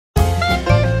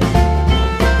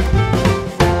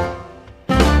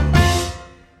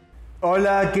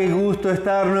Hola, qué gusto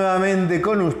estar nuevamente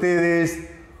con ustedes.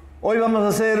 Hoy vamos a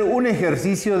hacer un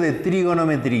ejercicio de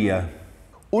trigonometría.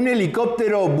 Un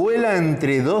helicóptero vuela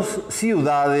entre dos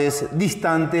ciudades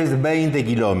distantes 20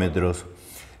 kilómetros.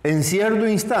 En cierto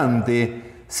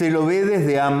instante se lo ve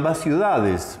desde ambas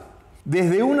ciudades.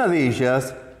 Desde una de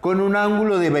ellas con un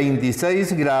ángulo de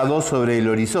 26 grados sobre el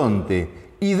horizonte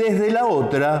y desde la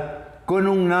otra con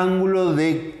un ángulo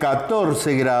de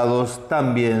 14 grados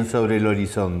también sobre el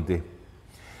horizonte.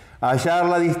 Hallar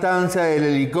la distancia del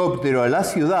helicóptero a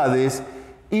las ciudades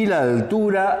y la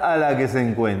altura a la que se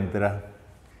encuentra.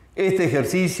 Este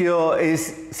ejercicio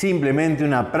es simplemente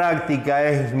una práctica,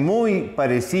 es muy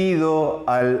parecido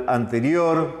al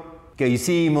anterior que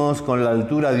hicimos con la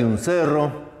altura de un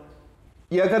cerro.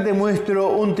 Y acá te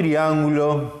muestro un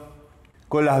triángulo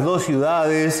con las dos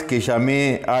ciudades que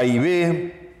llamé A y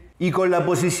B, y con la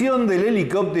posición del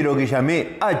helicóptero que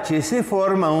llamé H se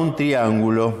forma un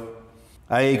triángulo.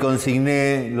 Ahí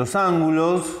consigné los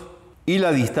ángulos y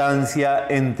la distancia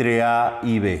entre A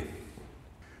y B.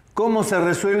 ¿Cómo se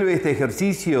resuelve este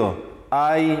ejercicio?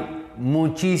 Hay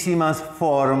muchísimas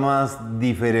formas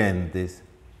diferentes.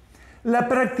 La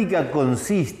práctica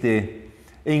consiste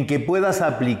en que puedas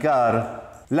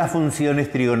aplicar las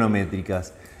funciones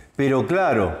trigonométricas. Pero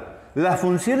claro, las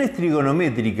funciones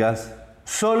trigonométricas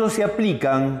solo se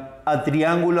aplican a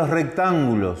triángulos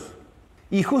rectángulos.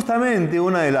 Y justamente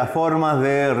una de las formas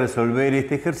de resolver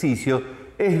este ejercicio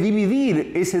es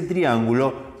dividir ese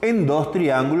triángulo en dos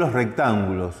triángulos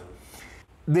rectángulos.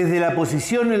 Desde la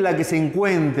posición en la que se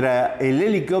encuentra el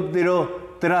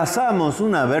helicóptero, trazamos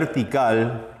una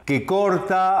vertical que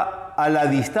corta a la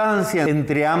distancia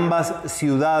entre ambas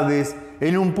ciudades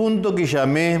en un punto que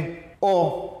llamé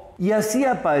O, y así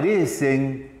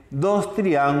aparecen dos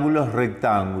triángulos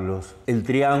rectángulos. El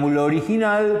triángulo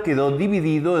original quedó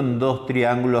dividido en dos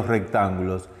triángulos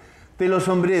rectángulos. Te los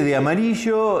sombré de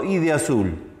amarillo y de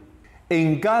azul.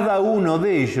 En cada uno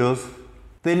de ellos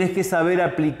tenés que saber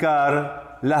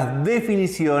aplicar las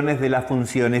definiciones de las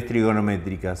funciones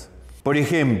trigonométricas. Por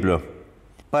ejemplo,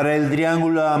 para el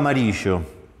triángulo amarillo,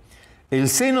 el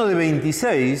seno de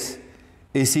 26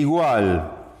 es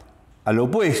igual al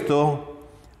opuesto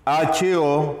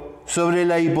HO sobre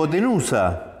la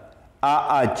hipotenusa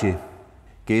AH,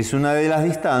 que es una de las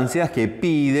distancias que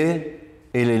pide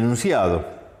el enunciado.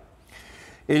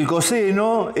 El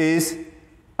coseno es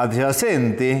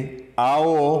adyacente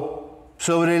AO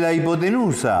sobre la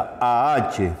hipotenusa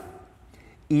AH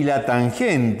y la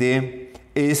tangente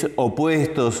es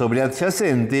opuesto sobre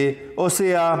adyacente, o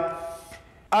sea,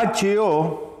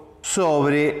 HO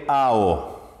sobre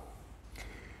AO.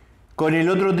 Con el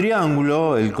otro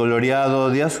triángulo, el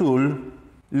coloreado de azul,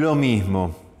 lo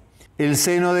mismo. El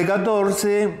seno de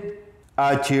 14,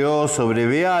 HO sobre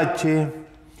BH,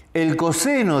 el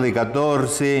coseno de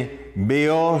 14,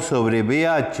 BO sobre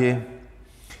BH,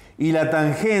 y la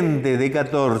tangente de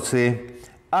 14,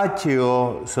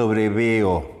 HO sobre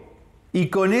BO. Y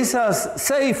con esas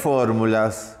 6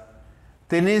 fórmulas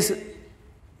tenés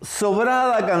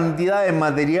sobrada cantidad de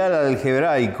material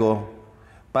algebraico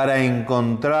para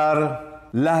encontrar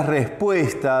las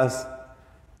respuestas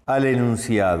al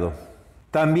enunciado.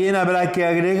 También habrá que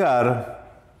agregar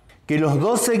que los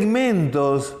dos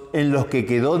segmentos en los que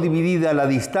quedó dividida la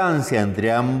distancia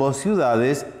entre ambas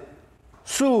ciudades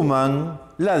suman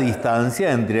la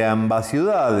distancia entre ambas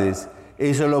ciudades.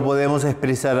 Eso lo podemos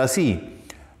expresar así: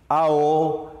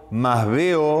 AO más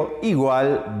BO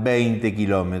igual 20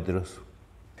 kilómetros.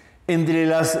 Entre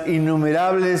las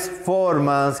innumerables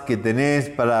formas que tenés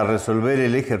para resolver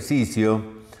el ejercicio,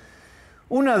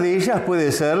 una de ellas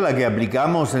puede ser la que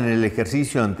aplicamos en el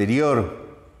ejercicio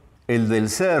anterior, el del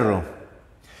cerro.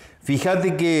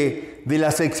 Fíjate que de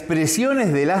las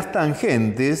expresiones de las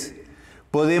tangentes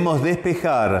podemos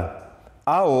despejar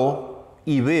AO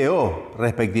y BO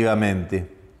respectivamente.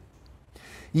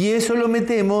 Y eso lo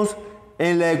metemos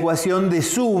en la ecuación de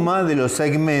suma de los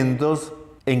segmentos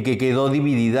en que quedó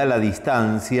dividida la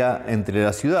distancia entre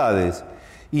las ciudades.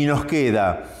 Y nos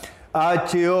queda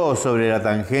HO sobre la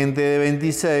tangente de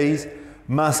 26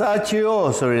 más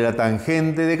HO sobre la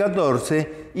tangente de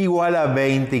 14 igual a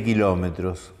 20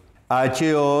 kilómetros.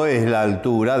 HO es la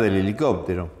altura del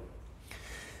helicóptero.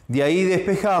 De ahí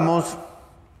despejamos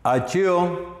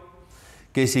HO,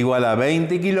 que es igual a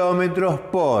 20 kilómetros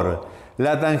por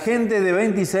la tangente de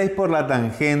 26 por la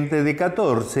tangente de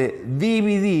 14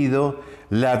 dividido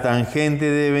la tangente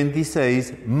de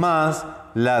 26 más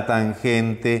la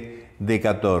tangente de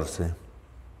 14.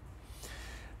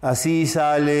 Así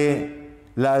sale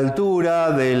la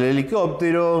altura del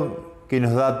helicóptero, que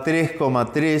nos da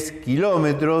 3,3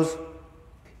 kilómetros.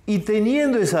 Y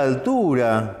teniendo esa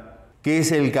altura que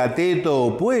es el cateto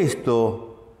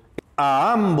opuesto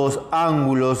a ambos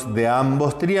ángulos de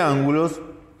ambos triángulos,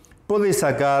 podés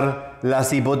sacar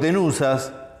las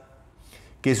hipotenusas,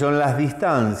 que son las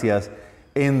distancias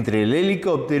entre el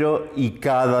helicóptero y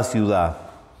cada ciudad.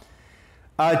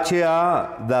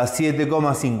 HA da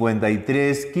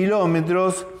 7,53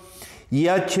 kilómetros y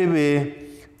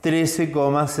HB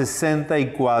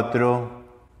 13,64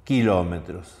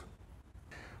 kilómetros.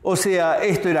 O sea,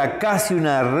 esto era casi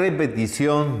una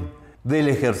repetición del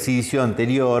ejercicio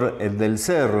anterior, el del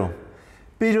cerro.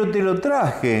 Pero te lo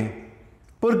traje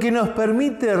porque nos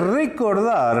permite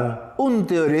recordar un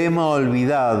teorema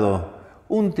olvidado,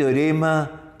 un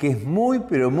teorema que es muy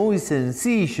pero muy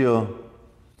sencillo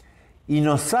y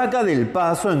nos saca del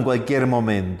paso en cualquier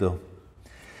momento.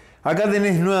 Acá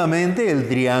tenés nuevamente el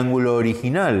triángulo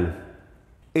original.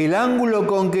 El ángulo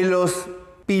con que los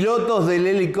pilotos del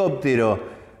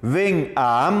helicóptero ven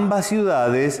a ambas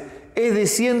ciudades es de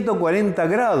 140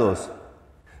 grados.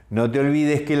 No te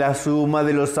olvides que la suma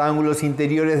de los ángulos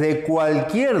interiores de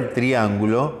cualquier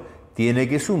triángulo tiene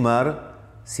que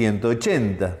sumar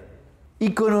 180.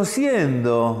 Y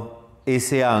conociendo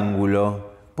ese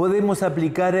ángulo, podemos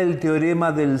aplicar el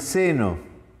teorema del seno.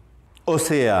 O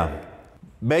sea,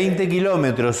 20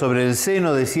 kilómetros sobre el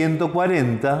seno de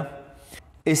 140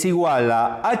 es igual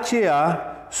a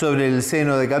HA sobre el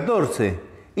seno de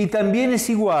 14. Y también es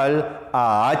igual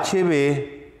a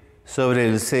HB sobre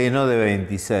el seno de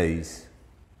 26.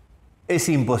 Es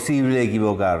imposible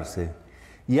equivocarse.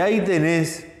 Y ahí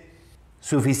tenés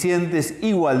suficientes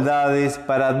igualdades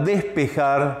para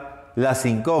despejar las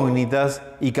incógnitas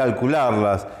y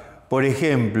calcularlas. Por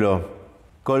ejemplo,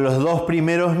 con los dos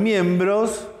primeros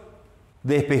miembros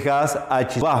despejás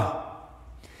HA.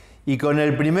 Y con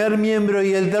el primer miembro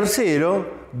y el tercero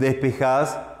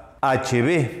despejás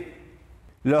HB.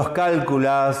 Los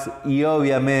calculás y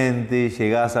obviamente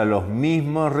llegás a los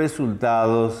mismos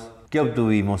resultados que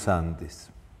obtuvimos antes.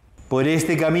 Por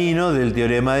este camino del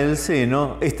teorema del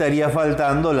seno estaría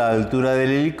faltando la altura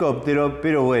del helicóptero,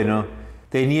 pero bueno,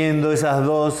 teniendo esas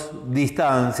dos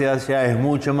distancias ya es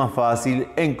mucho más fácil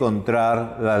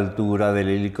encontrar la altura del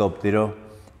helicóptero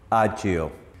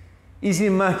HO. Y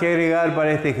sin más que agregar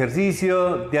para este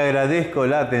ejercicio, te agradezco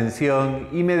la atención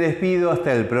y me despido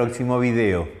hasta el próximo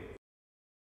video.